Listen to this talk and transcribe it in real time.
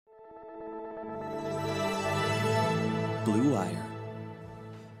Blue Wire.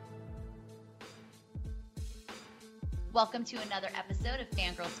 Welcome to another episode of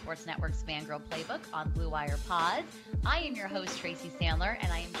Fangirl Sports Network's Fangirl Playbook on Blue Wire Pods. I am your host, Tracy Sandler,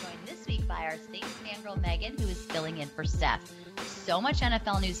 and I am joined this week by our State's Fangirl, Megan, who is filling in for Steph. So much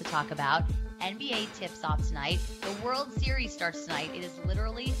NFL news to talk about. NBA tips off tonight. The World Series starts tonight. It is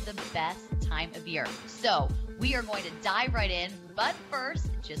literally the best time of year. So we are going to dive right in. But first,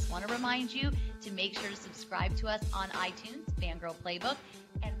 just want to remind you to make sure to subscribe to us on iTunes, Fangirl Playbook,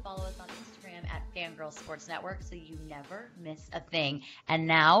 and follow us on Instagram at Fangirl Sports Network so you never miss a thing. And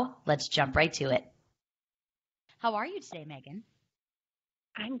now, let's jump right to it. How are you today, Megan?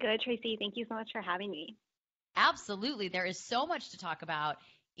 I'm good, Tracy. Thank you so much for having me. Absolutely. There is so much to talk about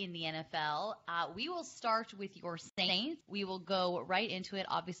in the NFL. We will start with your Saints. We will go right into it.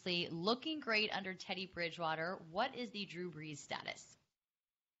 Obviously, looking great under Teddy Bridgewater. What is the Drew Brees status?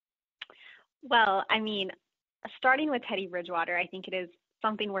 Well, starting with Teddy Bridgewater, I think it is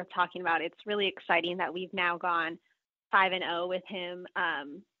something worth talking about. It's really exciting that we've now gone 5-0 with him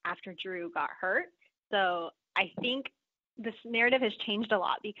after Drew got hurt. So I think this narrative has changed a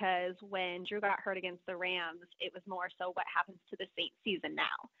lot because when Drew got hurt against the Rams, it was more so what happens to the Saints season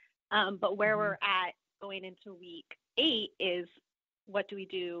now. But where we're at going into week 8 is what do we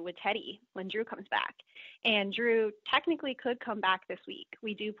do with Teddy when Drew comes back? And Drew technically could come back this week.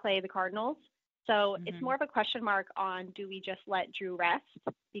 We do play the Cardinals. So it's more of a question mark on do we just let Drew rest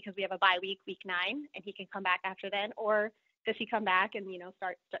because we have a bye week, week 9, and he can come back after then, or does he come back and,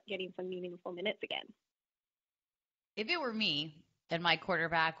 start getting some meaningful minutes again? If it were me and my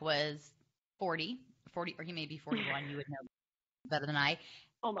quarterback was 40, or he may be 41, you would know better than I.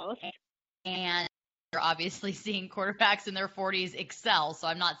 Almost. And you're obviously seeing quarterbacks in their 40s excel, so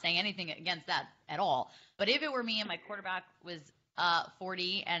I'm not saying anything against that at all. But if it were me and my quarterback was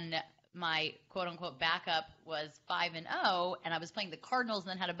 40 and my quote-unquote backup was 5-0 and I was playing the Cardinals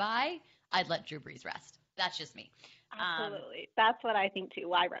and then had a bye, I'd let Drew Brees rest. That's just me. Absolutely. That's what I think too.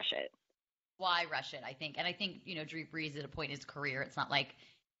 Why rush it? Why rush it, I think. And I think, Drew Brees at a point in his career, it's not like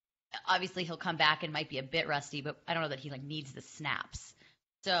obviously he'll come back and might be a bit rusty, but I don't know that he needs the snaps.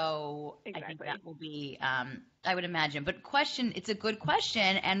 So exactly. I think that will be, I would imagine. But it's a good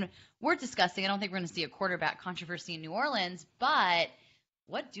question. And we're discussing, I don't think we're going to see a quarterback controversy in New Orleans, but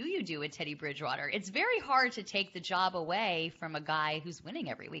what do you do with Teddy Bridgewater? It's very hard to take the job away from a guy who's winning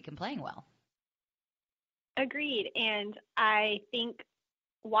every week and playing well. Agreed. And I think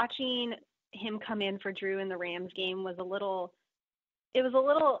watching him come in for Drew in the Rams game was a little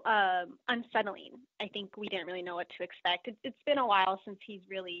unsettling. I think we didn't really know what to expect. It's been a while since he's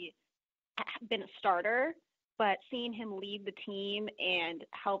really been a starter, but seeing him lead the team and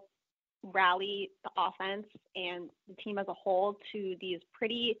help rally the offense and the team as a whole to these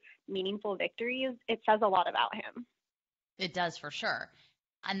pretty meaningful victories, it says a lot about him. It does for sure.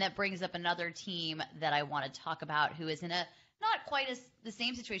 And that brings up another team that I want to talk about who is in a not quite the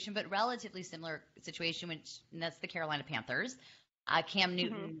same situation, but relatively similar situation, and that's the Carolina Panthers. Cam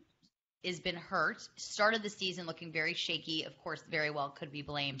Newton has been hurt, started the season looking very shaky. Of course, very well could be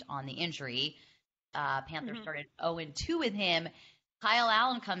blamed on the injury. Panthers started 0-2 with him. Kyle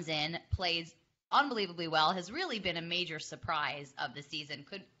Allen comes in, plays unbelievably well, has really been a major surprise of the season.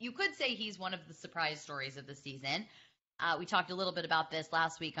 You could say he's one of the surprise stories of the season. We talked a little bit about this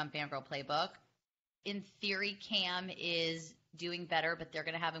last week on Fangirl Playbook. In theory, Cam is doing better, but they're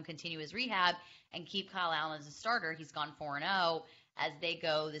going to have him continue his rehab and keep Kyle Allen as a starter. He's gone 4-0 as they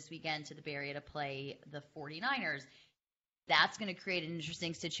go this weekend to the Bay Area to play the 49ers. That's going to create an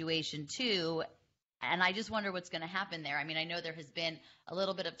interesting situation, too. And I just wonder what's going to happen there. I mean, I know there has been a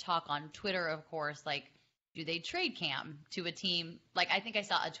little bit of talk on Twitter, of course, do they trade Cam to a team? I think I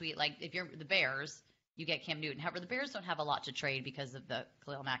saw a tweet, if you're the Bears, you get Cam Newton. However, the Bears don't have a lot to trade because of the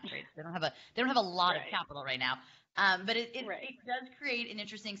Khalil Mack trade. They don't have a lot of capital right now. But it does create an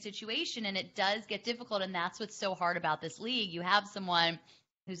interesting situation, and it does get difficult, and that's what's so hard about this league. You have someone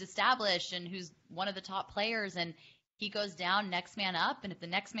who's established and who's one of the top players, and he goes down, next man up, and if the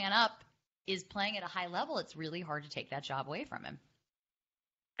next man up is playing at a high level, it's really hard to take that job away from him.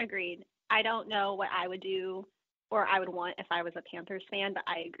 Agreed. I don't know what I would do or I would want if I was a Panthers fan, but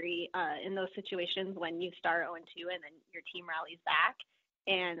I agree in those situations when you start 0-2 and then your team rallies back,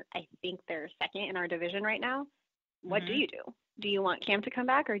 and I think they're second in our division right now. What do you do? Do you want Cam to come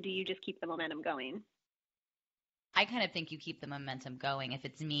back, or do you just keep the momentum going? I kind of think you keep the momentum going. If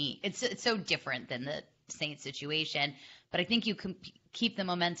it's me, it's so different than the Saints situation, but I think you can keep the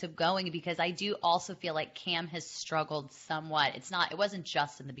momentum going because I do also feel like Cam has struggled somewhat. It wasn't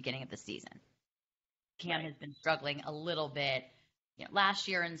just in the beginning of the season. Cam has been struggling a little bit, last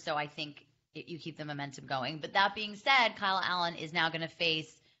year, and so I think you keep the momentum going. But that being said, Kyle Allen is now going to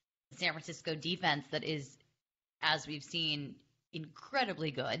face the San Francisco defense that is, as we've seen,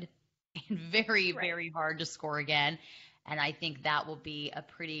 incredibly good and very, very hard to score again. And I think that will be a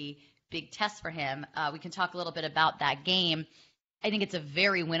pretty big test for him. We can talk a little bit about that game. I think it's a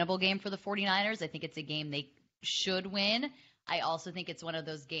very winnable game for the 49ers. I think it's a game they should win. I also think it's one of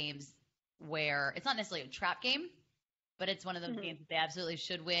those games where it's not necessarily a trap game, but it's one of those games that they absolutely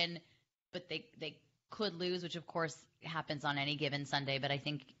should win, but they could lose, which of course happens on any given Sunday. But I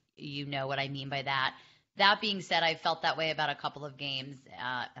think you know what I mean by that. That being said, I felt that way about a couple of games,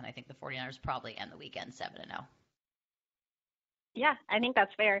 and I think the 49ers probably end the weekend 7-0. Yeah, I think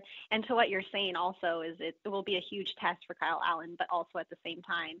that's fair. And to what you're saying also is it will be a huge test for Kyle Allen, but also at the same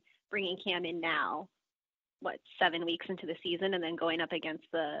time, bringing Cam in now, 7 weeks into the season, and then going up against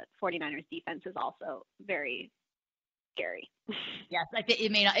the 49ers defense is also very scary. Yes, I think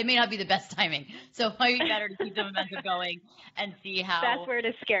it may not be the best timing. So it might be better to keep the momentum going and see how. That word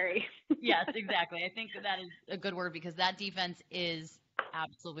is scary. Yes, exactly. I think that is a good word because that defense is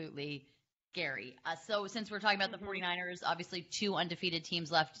absolutely scary. So since we're talking about the 49ers, obviously 2 undefeated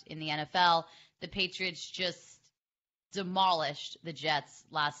teams left in the NFL. The Patriots just demolished the Jets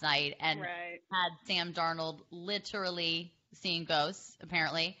last night and had Sam Darnold literally seeing ghosts,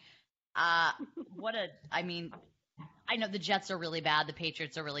 apparently. I know the Jets are really bad. The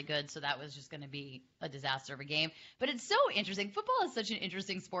Patriots are really good. So that was just going to be a disaster of a game. But it's so interesting. Football is such an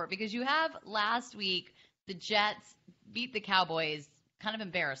interesting sport because you have last week the Jets beat the Cowboys, kind of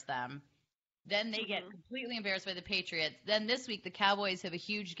embarrassed them. Then they get completely embarrassed by the Patriots. Then this week the Cowboys have a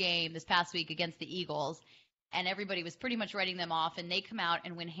huge game this past week against the Eagles. And everybody was pretty much writing them off. And they come out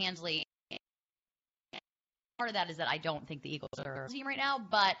and win handily. Part of that is that I don't think the Eagles are a team right now.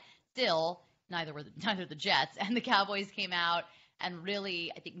 But still – neither the Jets, and the Cowboys came out and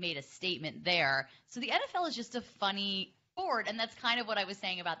really, I think, made a statement there. So the NFL is just a funny sport, and that's kind of what I was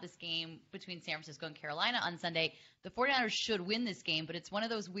saying about this game between San Francisco and Carolina on Sunday. The 49ers should win this game, but it's one of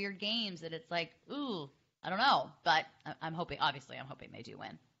those weird games that it's like, ooh, I don't know. But I'm hoping they do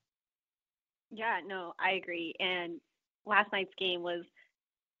win. Yeah, no, I agree. And last night's game was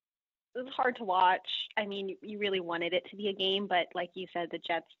hard to watch. I mean, you really wanted it to be a game, but like you said, the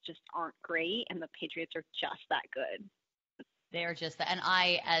Jets just aren't great, and the Patriots are just that good. They are just that. And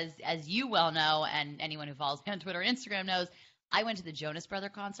I, as you well know, and anyone who follows me on Twitter and Instagram knows, I went to the Jonas Brother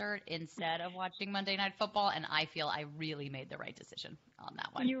concert instead of watching Monday Night Football, and I feel I really made the right decision on that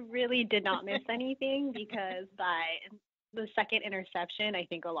one. You really did not miss anything because by the second interception, I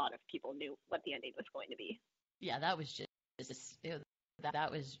think a lot of people knew what the ending was going to be. Yeah, that was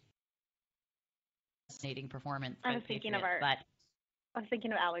that was fascinating performance. I was thinking of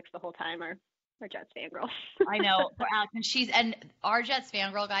Alex the whole time, our Jets fangirl. I know, for Alex, and our Jets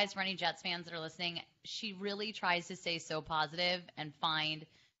fangirl, guys, for any Jets fans that are listening, she really tries to stay so positive and find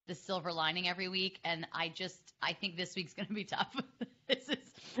the silver lining every week. And I think this week's going to be tough. This is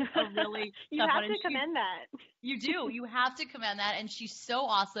a really you tough have one. to commend that. You do. You have to commend that. And she's so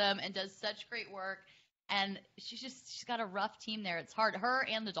awesome and does such great work. And she's got a rough team there. It's hard. Her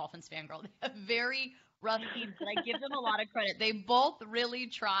and the Dolphins fangirl, they have very rough teams, but I give them a lot of credit. They both really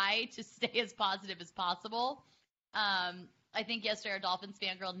try to stay as positive as possible. I think yesterday our Dolphins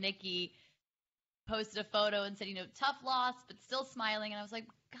fangirl, Nikki, posted a photo and said, tough loss, but still smiling. And I was like,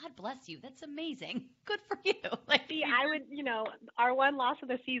 God bless you. That's amazing. Good for you. See, I would, our one loss of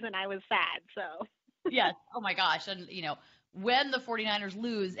the season, I was sad. So. Yes. Oh my gosh. And, when the 49ers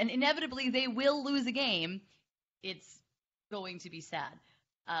lose, and inevitably they will lose a game, it's going to be sad.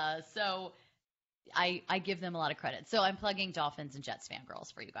 So I give them a lot of credit. So I'm plugging Dolphins and Jets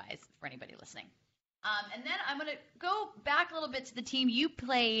fangirls for you guys, for anybody listening. And then I'm going to go back a little bit to the team you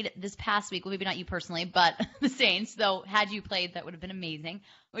played this past week. Well, maybe not you personally, but the Saints. Though, had you played, that would have been amazing,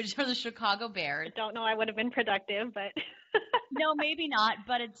 which are the Chicago Bears. I don't know I would have been productive, but no, maybe not.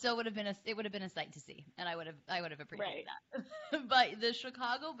 But it still would have been a sight to see, and I would have appreciated that. But the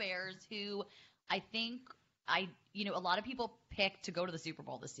Chicago Bears, who I think a lot of people picked to go to the Super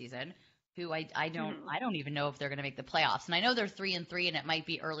Bowl this season. Who I don't even know if they're going to make the playoffs. And I know they're 3-3 and it might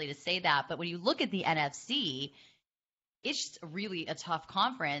be early to say that, but when you look at the NFC, it's just really a tough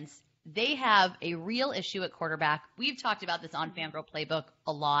conference. They have a real issue at quarterback. We've talked about this on Fangirl Playbook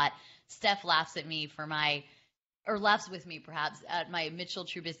a lot. Steph laughs with me perhaps at my Mitchell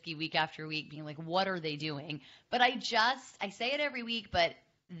Trubisky week after week being like, what are they doing? But I say it every week, but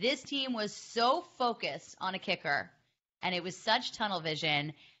this team was so focused on a kicker and it was such tunnel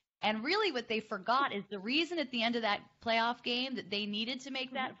vision. And really what they forgot is the reason at the end of that playoff game that they needed to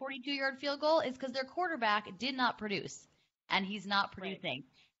make that 42-yard field goal is because their quarterback did not produce, and he's not producing.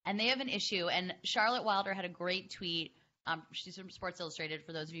 and they have an issue. And Charlotte Wilder had a great tweet. She's from Sports Illustrated,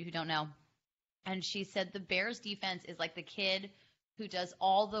 for those of you who don't know. And she said the Bears defense is like the kid who does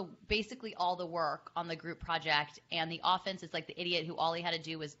basically all the work on the group project, and the offense is like the idiot who all he had to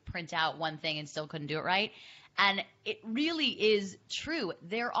do was print out one thing and still couldn't do it right. And it really is true.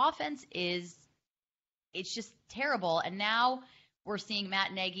 Their offense it's just terrible. And now we're seeing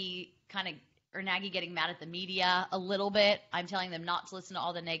Matt Nagy Nagy getting mad at the media a little bit. I'm telling them not to listen to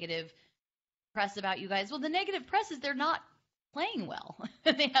all the negative press about you guys. Well, the negative press is they're not playing well.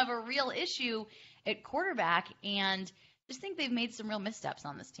 They have a real issue at quarterback, and just think they've made some real missteps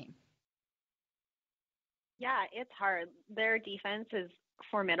on this team. Yeah, it's hard. Their defense is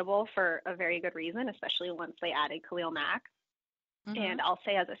formidable for a very good reason, especially once they added Khalil Mack. Mm-hmm. And I'll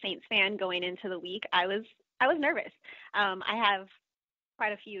say, as a Saints fan going into the week, I was nervous. I have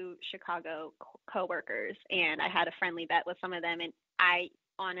quite a few Chicago coworkers, and I had a friendly bet with some of them, and I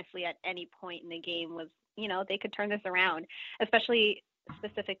honestly, at any point in the game, was, they could turn this around,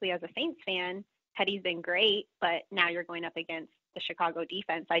 specifically as a Saints fan. Teddy's been great, but now you're going up against the Chicago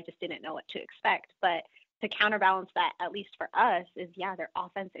defense. I just didn't know what to expect. But to counterbalance that, at least for us, is, their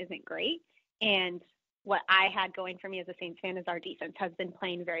offense isn't great. And what I had going for me as a Saints fan is our defense has been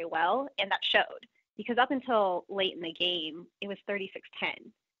playing very well, and that showed. Because up until late in the game, it was 36-10.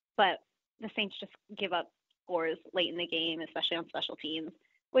 But the Saints just give up scores late in the game, especially on special teams,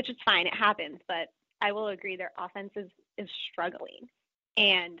 which is fine. It happens. But I will agree their offense is struggling.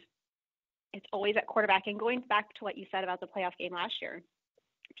 And it's always at quarterback. And going back to what you said about the playoff game last year,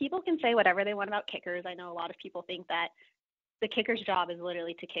 people can say whatever they want about kickers. I know a lot of people think that the kicker's job is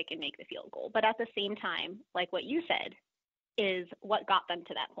literally to kick and make the field goal. But at the same time, like what you said, is what got them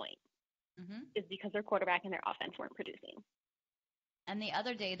to that point. Mm-hmm. Is because their quarterback and their offense weren't producing. And the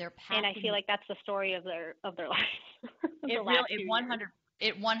other day, they're passing. And I feel like that's the story of their life.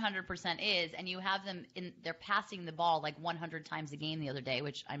 It 100% is. And you have them they're passing the ball like 100 times a game the other day,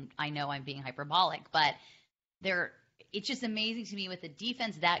 which I know I'm being hyperbolic, but it's just amazing to me with the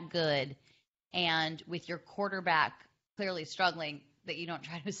defense that good and with your quarterback clearly struggling that you don't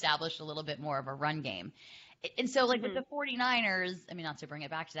try to establish a little bit more of a run game. And so, like, with the 49ers, I mean, not to bring it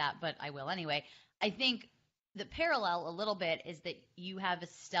back to that, but I will anyway, I think the parallel a little bit is that you have a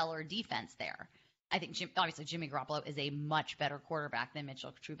stellar defense there. I think, obviously, Jimmy Garoppolo is a much better quarterback than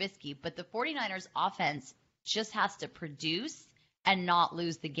Mitchell Trubisky, but the 49ers offense just has to produce and not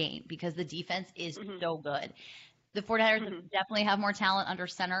lose the game because the defense is so good. The 49ers definitely have more talent under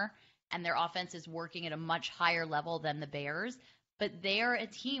center, and their offense is working at a much higher level than the Bears. But they're a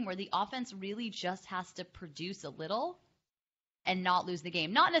team where the offense really just has to produce a little and not lose the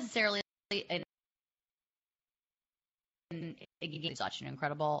game. Not necessarily such an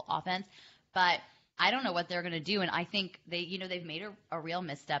incredible offense, but I don't know what they're going to do. And I think they've made a real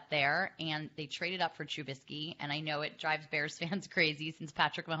misstep there, and they traded up for Trubisky. And I know it drives Bears fans crazy since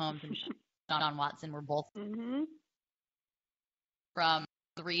Patrick Mahomes and Deshaun Watson were both from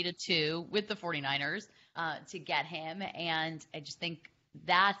 3-2 with the 49ers to get him. And I just think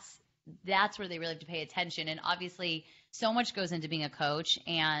that's where they really have to pay attention. And obviously so much goes into being a coach,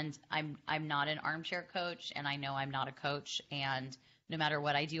 and I'm not an armchair coach, and I know I'm not a coach, and no matter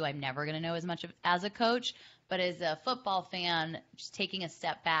what I do, I'm never going to know as much as a coach. But as a football fan, just taking a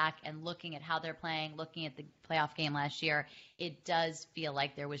step back and looking at how they're playing, looking at the playoff game last year, it does feel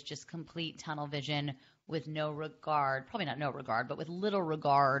like there was just complete tunnel vision with no regard, probably not no regard, but with little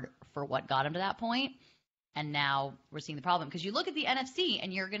regard for what got him to that point. And now we're seeing the problem. Because you look at the NFC,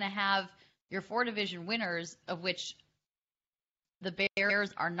 and you're going to have your 4 division winners, of which the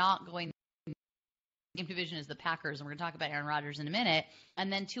Bears are not going to game division is the Packers, and we're going to talk about Aaron Rodgers in a minute,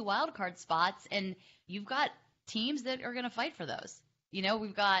 and then 2 wild card spots, and you've got teams that are going to fight for those.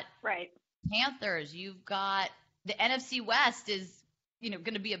 We've got Panthers, you've got the NFC West is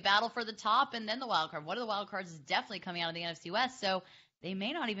going to be a battle for the top, and then the wild card. One of the wild cards is definitely coming out of the NFC West, so they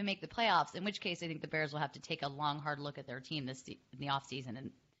may not even make the playoffs, in which case I think the Bears will have to take a long, hard look at their team in the offseason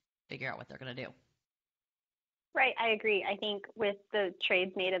and figure out what they're going to do. Right, I agree. I think with the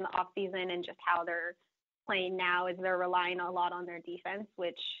trades made in the offseason and just how they're playing now is they're relying a lot on their defense,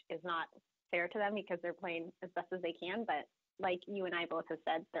 which is not fair to them because they're playing as best as they can. But like you and I both have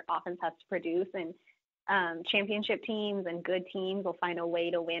said, their offense has to produce, and championship teams and good teams will find a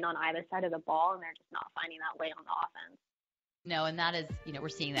way to win on either side of the ball, and they're just not finding that way on the offense. No, and that is, we're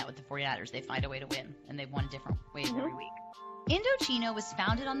seeing that with the 49ers. They find a way to win, and they've won different ways every week. Indochino was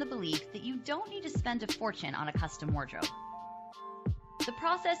founded on the belief that you don't need to spend a fortune on a custom wardrobe. The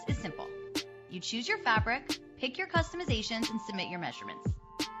process is simple. You choose your fabric, pick your customizations, and submit your measurements.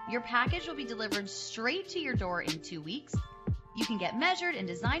 Your package will be delivered straight to your door in 2 weeks, You can get measured and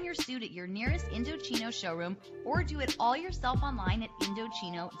design your suit at your nearest Indochino showroom or do it all yourself online at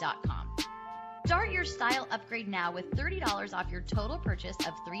Indochino.com. Start your style upgrade now with $30 off your total purchase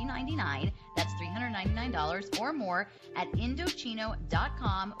of $399, that's $399 or more at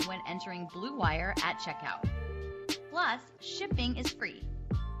Indochino.com when entering Blue Wire at checkout. Plus, shipping is free.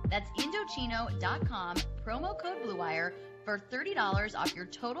 That's Indochino.com, promo code Blue Wire for $30 off your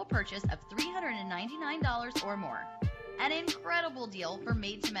total purchase of $399 or more. An incredible deal for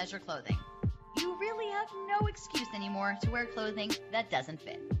made-to-measure clothing. You really have no excuse anymore to wear clothing that doesn't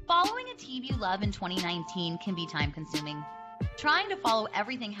fit. Following a team you love in 2019 can be time-consuming. Trying to follow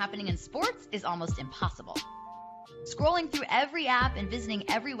everything happening in sports is almost impossible. Scrolling through every app and visiting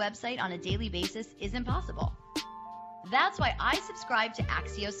every website on a daily basis is impossible. That's why I subscribe to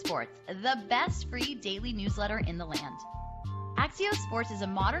Axios Sports, the best free daily newsletter in the land. Axios Sports is a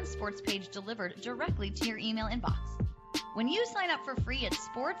modern sports page delivered directly to your email inbox. When you sign up for free at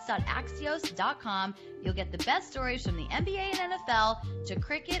sports.axios.com, you'll get the best stories from the NBA and NFL to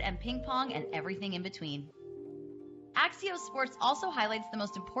cricket and ping pong and everything in between. Axios Sports also highlights the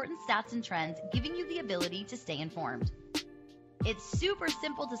most important stats and trends, giving you the ability to stay informed. It's super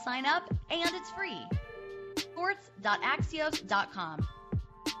simple to sign up, and it's free. Sports.axios.com.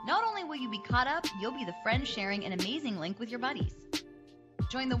 Not only will you be caught up, you'll be the friend sharing an amazing link with your buddies.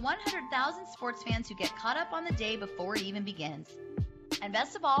 Join the 100,000 sports fans who get caught up on the day before it even begins. And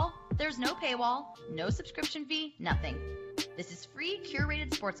best of all, there's no paywall, no subscription fee, nothing. This is free,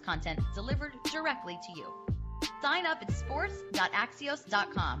 curated sports content delivered directly to you. Sign up at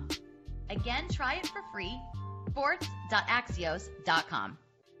sports.axios.com. Again, try it for free, sports.axios.com.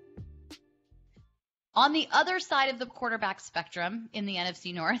 On the other side of the quarterback spectrum in the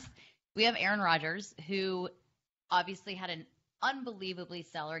NFC North, we have Aaron Rodgers, who obviously had an unbelievably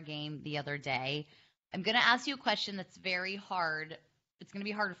stellar game the other day. I'm going to ask you a question that's very hard. It's going to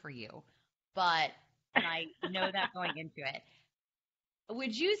be hard for you, but I know that going into it.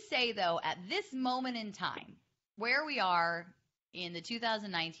 Would you say, though, at this moment in time, where we are in the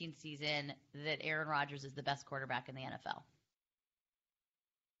 2019 season, that Aaron Rodgers is the best quarterback in the NFL?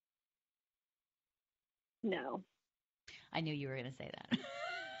 No. I knew you were going to say that.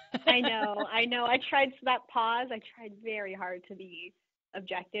 I know. I tried that pause. I tried very hard to be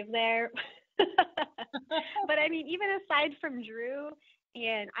objective there. But I mean, even aside from Drew,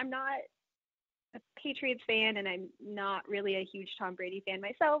 and I'm not a Patriots fan, and I'm not really a huge Tom Brady fan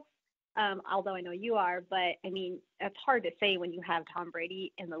myself, although I know you are. But I mean, it's hard to say when you have Tom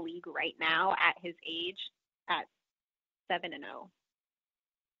Brady in the league right now at his age at 7-0.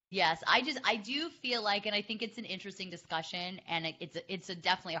 Yes, I do feel like, and I think it's an interesting discussion, and it's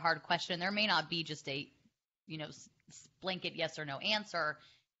definitely a hard question. There may not be just a, blanket yes or no answer.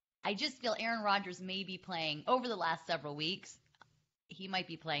 I just feel Aaron Rodgers may be playing over the last several weeks. He might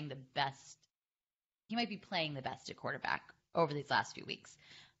be playing the best. He might be playing the best at quarterback over these last few weeks.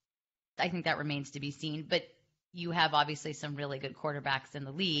 I think that remains to be seen, but you have obviously some really good quarterbacks in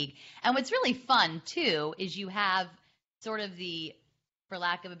the league. And what's really fun too is you have sort of the, for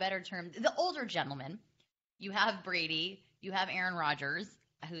lack of a better term, the older gentlemen. You have Brady, you have Aaron Rodgers,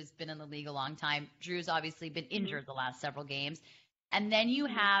 who's been in the league a long time. Drew's obviously been injured the last several games. And then you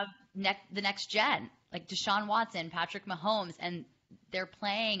have the next gen, like Deshaun Watson, Patrick Mahomes, and they're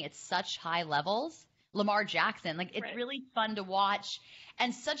playing at such high levels. Lamar Jackson, it's really fun to watch,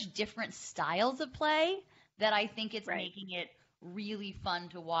 and such different styles of play that I think it's making it really fun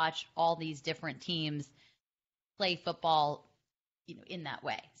to watch all these different teams play football, in that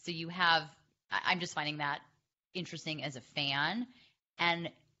way. So you have, I'm just finding that interesting as a fan, and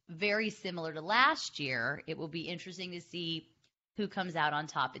very similar to last year. It will be interesting to see who comes out on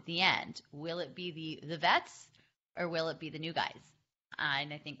top at the end. Will it be the vets, or will it be the new guys?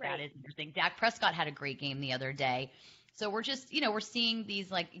 And I think that is interesting. Dak Prescott had a great game the other day. So we're just, we're seeing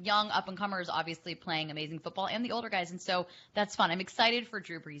these young up-and-comers obviously playing amazing football, and the older guys. And so that's fun. I'm excited for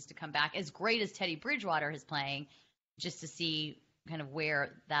Drew Brees to come back, as great as Teddy Bridgewater is playing, just to see kind of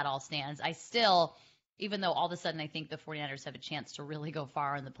where that all stands. I still, even though all of a sudden I think the 49ers have a chance to really go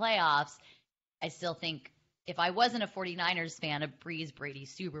far in the playoffs, I still think if I wasn't a 49ers fan, a Brees-Brady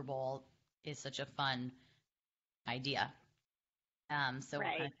Super Bowl is such a fun idea.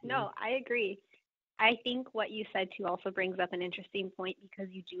 No, I agree. I think what you said too also brings up an interesting point,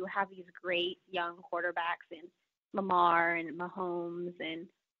 because you do have these great young quarterbacks in Lamar and Mahomes and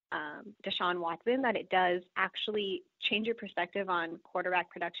Deshaun Watson, that it does actually change your perspective on quarterback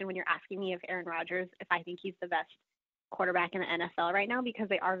production when you're asking me if Aaron Rodgers, if I think he's the best quarterback in the NFL right now, because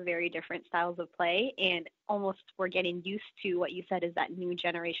they are very different styles of play, and almost we're getting used to what you said is that new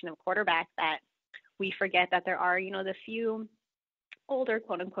generation of quarterback, that we forget that there are, the few older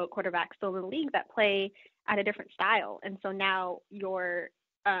quote unquote quarterbacks still in the league that play at a different style. And so now your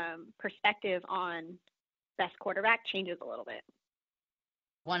perspective on best quarterback changes a little bit.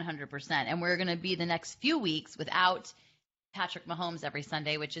 100%. And we're going to be the next few weeks without Patrick Mahomes every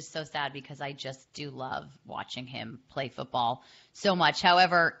Sunday, which is so sad because I just do love watching him play football so much.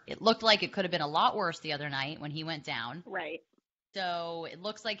 However, it looked like it could have been a lot worse the other night when he went down. Right. So it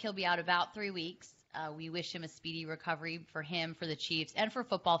looks like he'll be out about 3 weeks. We wish him a speedy recovery for him, for the Chiefs, and for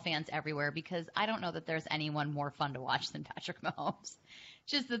football fans everywhere, because I don't know that there's anyone more fun to watch than Patrick Mahomes.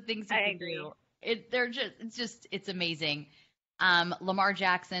 Just the things he can do. It's amazing. Lamar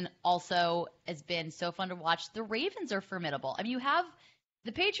Jackson also has been so fun to watch. The Ravens are formidable. I mean,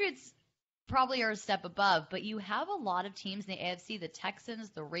 the Patriots probably are a step above, but you have a lot of teams in the AFC, the Texans,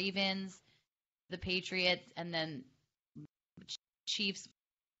 the Ravens, the Patriots, and then Chiefs.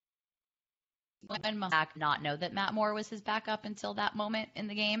 And not know that Matt Moore was his backup until that moment in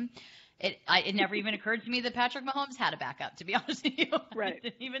the game. It never even occurred to me that Patrick Mahomes had a backup, to be honest with you. Right.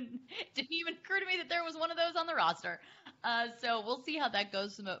 It didn't even occur to me that there was one of those on the roster. So we'll see how that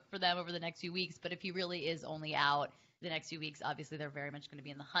goes for them over the next few weeks. But if he really is only out the next few weeks, obviously they're very much going to be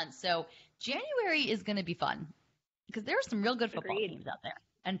in the hunt. So January is going to be fun because there are some real good football teams out there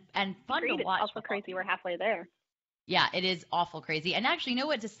and fun to watch. It's also crazy we're halfway there. Yeah, it is awful crazy. And actually, you know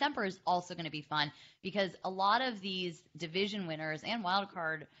what? December is also going to be fun because a lot of these division winners and wild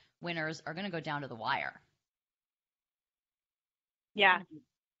card winners are going to go down to the wire. Yeah.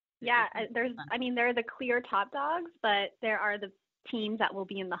 Yeah, there are the clear top dogs, but there are the teams that will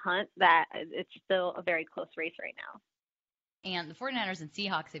be in the hunt that it's still a very close race right now. And the 49ers and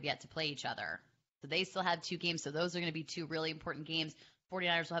Seahawks have yet to play each other. So they still have 2 games. So those are going to be 2 really important games.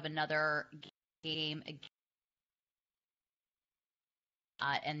 49ers will have another game and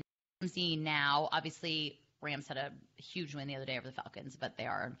I'm seeing now, obviously, Rams had a huge win the other day over the Falcons, but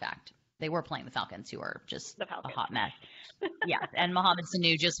they were playing the Falcons, who are just a hot mess. Yeah, and Mohamed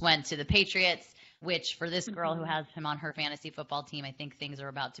Sanu just went to the Patriots, which for this girl who has him on her fantasy football team, I think things are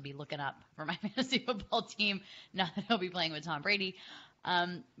about to be looking up for my fantasy football team, now that he'll be playing with Tom Brady.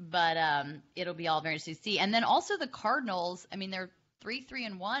 But it'll be all very interesting to see. And then also the Cardinals, I mean, they're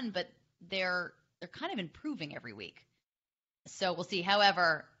 3-1, but they're kind of improving every week. So we'll see.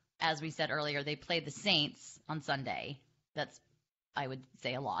 However, as we said earlier, they played the Saints on Sunday. That's, I would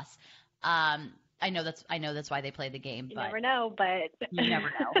say, a loss. I know that's why they played the game. You never know, but you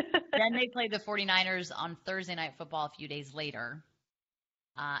never know. Then they played the 49ers on Thursday Night Football a few days later.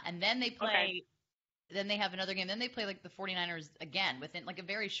 And then they play. Okay. Then they have another game. Then they play like the 49ers again within like a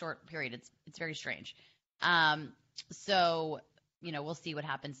very short period. It's very strange. So we'll see what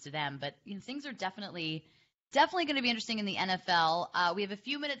happens to them. But things are definitely going to be interesting in the NFL. We have a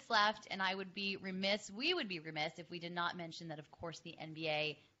few minutes left, and we would be remiss if we did not mention that, of course, the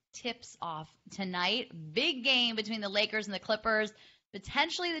NBA tips off tonight. Big game between the Lakers and the Clippers,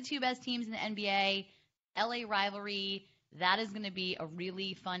 potentially the 2 best teams in the NBA. LA rivalry. That is going to be a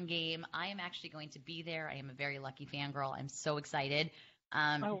really fun game. I am actually going to be there. I am a very lucky fangirl. I'm so excited.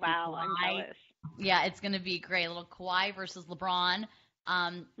 Oh, wow. I'm jealous. Yeah, it's going to be great. A little Kawhi versus LeBron.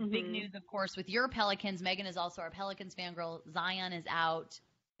 Big news, of course, with your Pelicans. Megan is also our Pelicans fangirl. Zion is out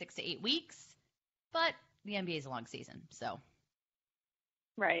 6 to 8 weeks, but the NBA is a long season, so.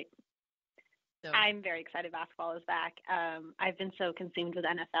 Right. So I'm very excited basketball is back. I've been so consumed with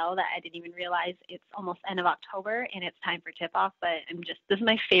NFL that I didn't even realize it's almost end of October and it's time for tip-off, but this is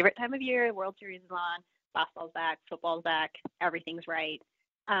my favorite time of year. World Series is on, basketball's back, football's back, everything's right.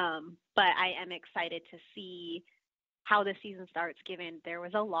 But I am excited to see how the season starts, given there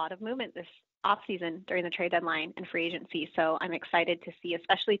was a lot of movement this offseason during the trade deadline and free agency. So I'm excited to see,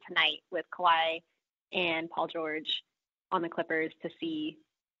 especially tonight with Kawhi and Paul George on the Clippers, to see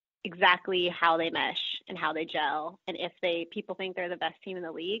exactly how they mesh and how they gel. And if people think they're the best team in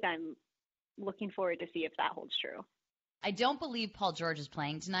the league, I'm looking forward to see if that holds true. I don't believe Paul George is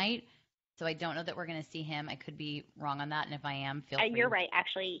playing tonight, so I don't know that we're going to see him. I could be wrong on that, and if I am, feel free. You're right.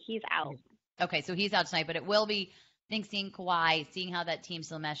 Actually, he's out. Okay, so he's out tonight, but it will be, I think, seeing Kawhi, seeing how that team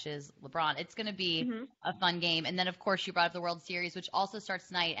still meshes, LeBron. It's going to be a fun game. And then, of course, you brought up the World Series, which also starts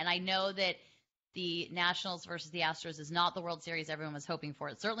tonight. And I know that the Nationals versus the Astros is not the World Series everyone was hoping for.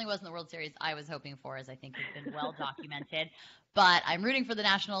 It certainly wasn't the World Series I was hoping for, as I think has been well documented. But I'm rooting for the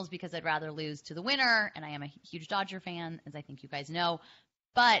Nationals because I'd rather lose to the winner, and I am a huge Dodger fan, as I think you guys know.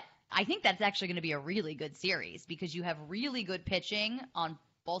 But I think that's actually going to be a really good series because you have really good pitching on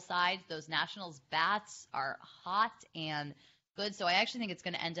both sides. Those Nationals bats are hot and good. So I actually think it's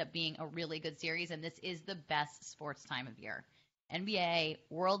going to end up being a really good series, and this is the best sports time of year. NBA,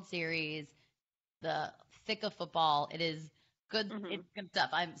 World Series, the thick of football. It is It's good stuff.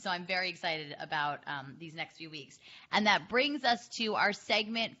 I'm very excited about these next few weeks. And that brings us to our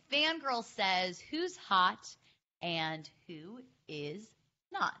segment, Fangirl Says Who's Hot and Who Is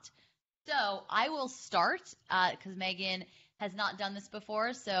Not. So I will start because Megan has not done this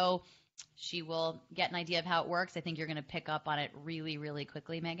before, so she will get an idea of how it works. I think you're going to pick up on it really, really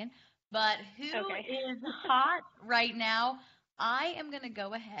quickly, Megan. But who is hot right now? I am going to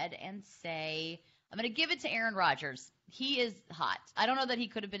go ahead and say I'm going to give it to Aaron Rodgers. He is hot. I don't know that he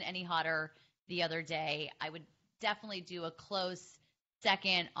could have been any hotter the other day. I would definitely do a close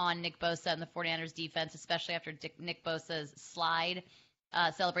second on Nick Bosa and the 49ers defense, especially after Nick Bosa's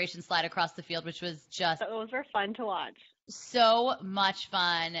celebration slide across the field, which was just those were fun to watch. So much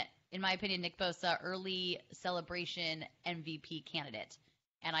fun. In my opinion, Nick Bosa, early celebration MVP candidate.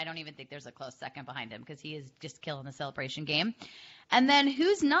 And I don't even think there's a close second behind him because he is just killing the celebration game. And then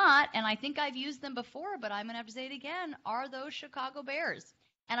who's not, and I think I've used them before, but I'm going to have to say it again, are those Chicago Bears.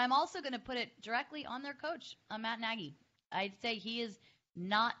 And I'm also going to put it directly on their coach, Matt Nagy. I'd say he is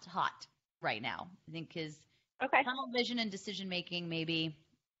not hot right now. I think his tunnel vision and decision-making maybe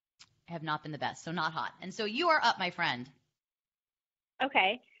have not been the best, so not hot. And so you are up, my friend.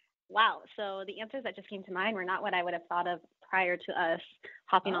 Okay. Wow. So the answers that just came to mind were not what I would have thought of prior to us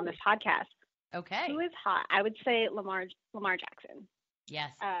hopping on this podcast. Okay. Who is hot? I would say Lamar Jackson.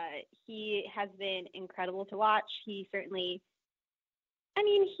 Yes. He has been incredible to watch. He certainly,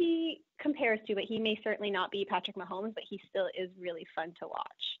 he compares to, but he may certainly not be Patrick Mahomes, but he still is really fun to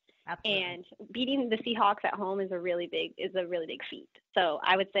watch. Absolutely. And beating the Seahawks at home is a really big feat. So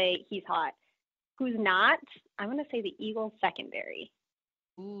I would say he's hot. Who's not? I'm going to say the Eagles secondary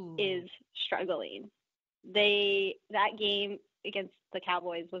is struggling. That game against the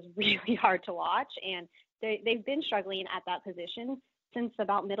Cowboys was really hard to watch, and they've been struggling at that position since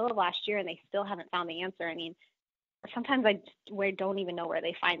about middle of last year, and they still haven't found the answer. I mean, sometimes I don't even know where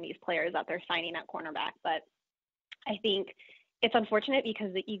they find these players that they're signing at cornerback, but I think it's unfortunate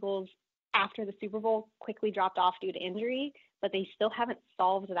because the Eagles, after the Super Bowl, quickly dropped off due to injury, but they still haven't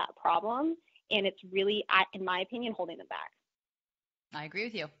solved that problem, and it's really, in my opinion, holding them back. I agree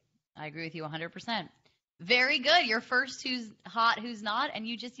with you. 100%. Very good. Your first who's hot, who's not, and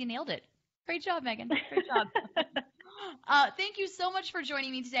you nailed it. Great job, Megan. Great job. Thank you so much for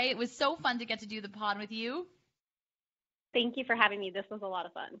joining me today. It was so fun to get to do the pod with you. Thank you for having me. This was a lot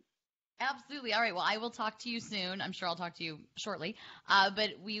of fun. Absolutely. All right. Well, I will talk to you soon. I'm sure I'll talk to you shortly.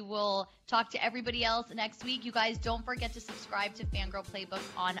 But we will talk to everybody else next week. You guys don't forget to subscribe to Fangirl Playbook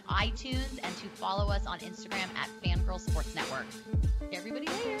on iTunes and to follow us on Instagram at Fangirl Sports Network. See everybody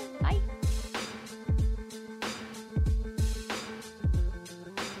later. Bye.